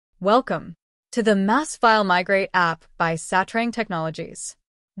Welcome to the Mass File Migrate app by Satrang Technologies.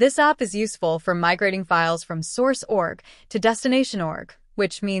 This app is useful for migrating files from source org to destination org,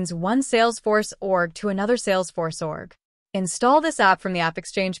 which means one Salesforce org to another Salesforce org. Install this app from the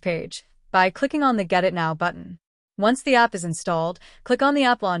AppExchange page by clicking on the Get It Now button. Once the app is installed, click on the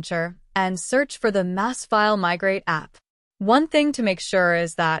app launcher and search for the Mass File Migrate app. One thing to make sure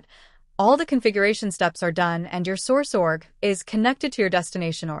is that all the configuration steps are done and your source org is connected to your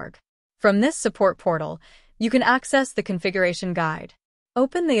destination org. From this support portal, you can access the configuration guide.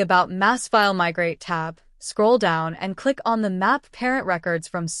 Open the About Mass File Migrate tab, scroll down, and click on the Map Parent Records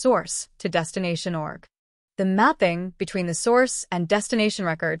from Source to Destination org. The mapping between the source and destination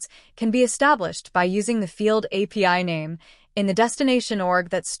records can be established by using the field API name in the destination org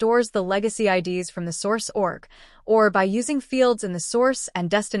that stores the legacy IDs from the source org, or by using fields in the source and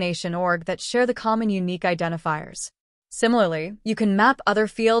destination org that share the common unique identifiers. Similarly, you can map other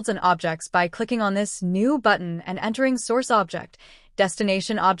fields and objects by clicking on this new button and entering source object,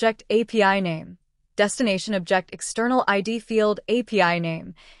 destination object API name, destination object external ID field API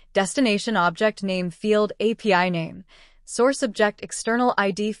name, destination object name field API name, source object external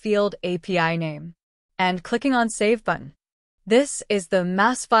ID field API name, and clicking on Save button. This is the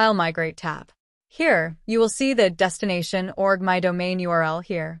Mass File Migrate tab. Here, you will see the destination org my domain URL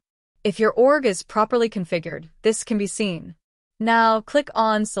here. If your org is properly configured, this can be seen. Now, click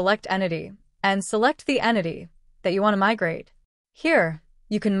on Select Entity and select the entity that you want to migrate. Here,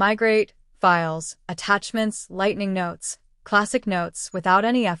 you can migrate files, attachments, Lightning Notes, Classic Notes without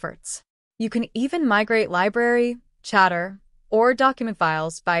any efforts. You can even migrate library, chatter, or document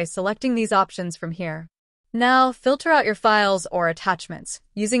files by selecting these options from here. Now, filter out your files or attachments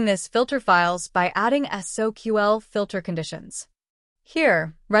using this Filter Files by adding SOQL filter conditions.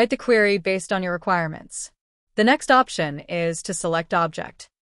 Here, write the query based on your requirements. The next option is to select object.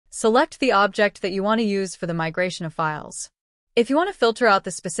 Select the object that you want to use for the migration of files. If you want to filter out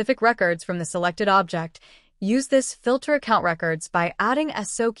the specific records from the selected object, use this Filter Account Records by adding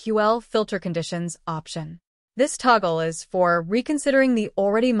SOQL filter conditions option. This toggle is for reconsidering the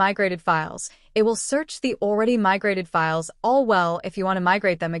already migrated files. It will search the already migrated files all well. If you want to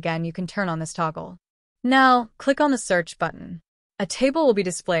migrate them again, you can turn on this toggle. Now, click on the Search button. A table will be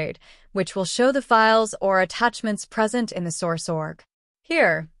displayed, which will show the files or attachments present in the source org.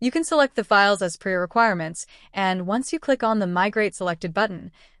 Here, you can select the files as per your requirements, and once you click on the Migrate Selected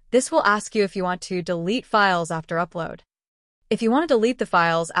button, this will ask you if you want to delete files after upload. If you want to delete the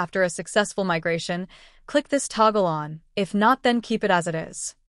files after a successful migration, click this toggle on. If not, then keep it as it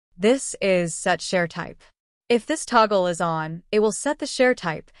is. This is Set Share Type. If this toggle is on, it will set the share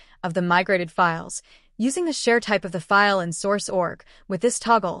type of the migrated files. Using the share type of the file in source org, with this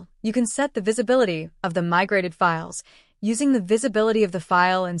toggle, you can set the visibility of the migrated files using the visibility of the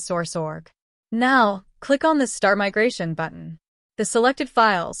file in source org. Now, click on the Start Migration button. The selected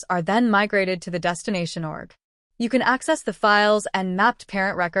files are then migrated to the destination org. You can access the files and mapped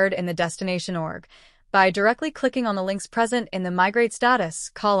parent record in the destination org by directly clicking on the links present in the Migrate Status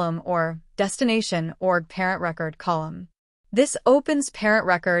column or Destination org Parent Record column. This opens Parent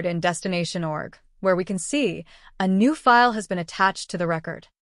Record in Destination org, where we can see a new file has been attached to the record.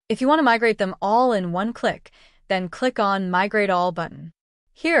 If you want to migrate them all in one click, then click on Migrate All button.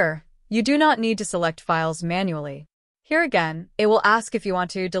 Here, you do not need to select files manually. Here again, it will ask if you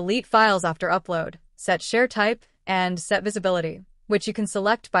want to delete files after upload, set share type, and set visibility, which you can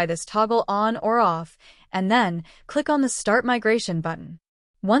select by this toggle on or off, and then click on the Start Migration button.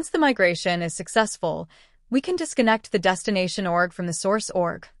 Once the migration is successful, we can disconnect the destination org from the source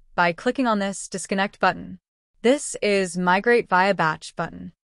org by clicking on this Disconnect button. This is Migrate via Batch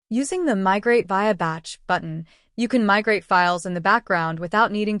button. Using the Migrate via Batch button, you can migrate files in the background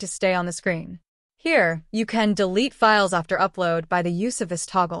without needing to stay on the screen. Here, you can delete files after upload by the use of this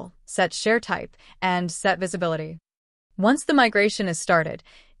toggle, Set Share Type, and Set Visibility. Once the migration is started,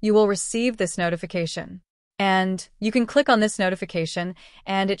 you will receive this notification. And you can click on this notification,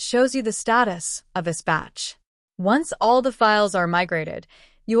 and it shows you the status of this batch. Once all the files are migrated,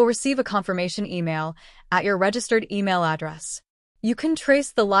 you will receive a confirmation email at your registered email address. You can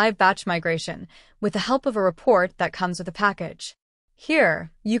trace the live batch migration with the help of a report that comes with a package.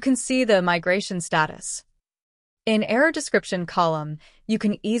 Here, you can see the migration status. In Error Description column, you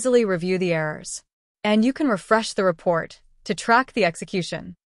can easily review the errors. And you can refresh the report to track the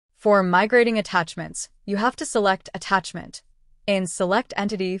execution. For migrating attachments, you have to select Attachment in Select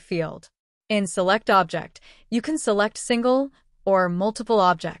Entity field. In Select Object, you can select single or multiple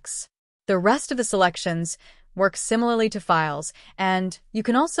objects. The rest of the selections work similarly to files, and you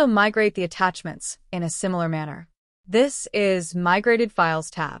can also migrate the attachments in a similar manner. This is Migrated Files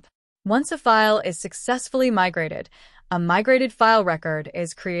tab. Once a file is successfully migrated, a migrated file record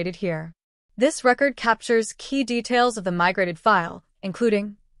is created here. This record captures key details of the migrated file,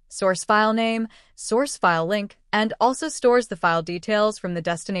 including source file name, source file link, and also stores the file details from the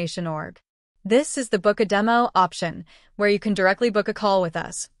destination org. This is the Book a Demo option, where you can directly book a call with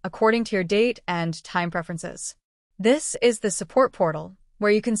us, according to your date and time preferences. This is the Support portal,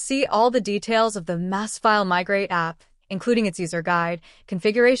 where you can see all the details of the Mass File Migrate app, including its user guide,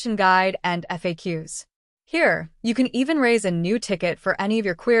 configuration guide, and FAQs. Here, you can even raise a new ticket for any of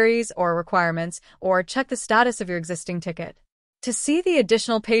your queries or requirements, or check the status of your existing ticket. To see the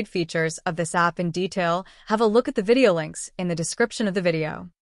additional paid features of this app in detail, have a look at the video links in the description of the video.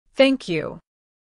 Thank you.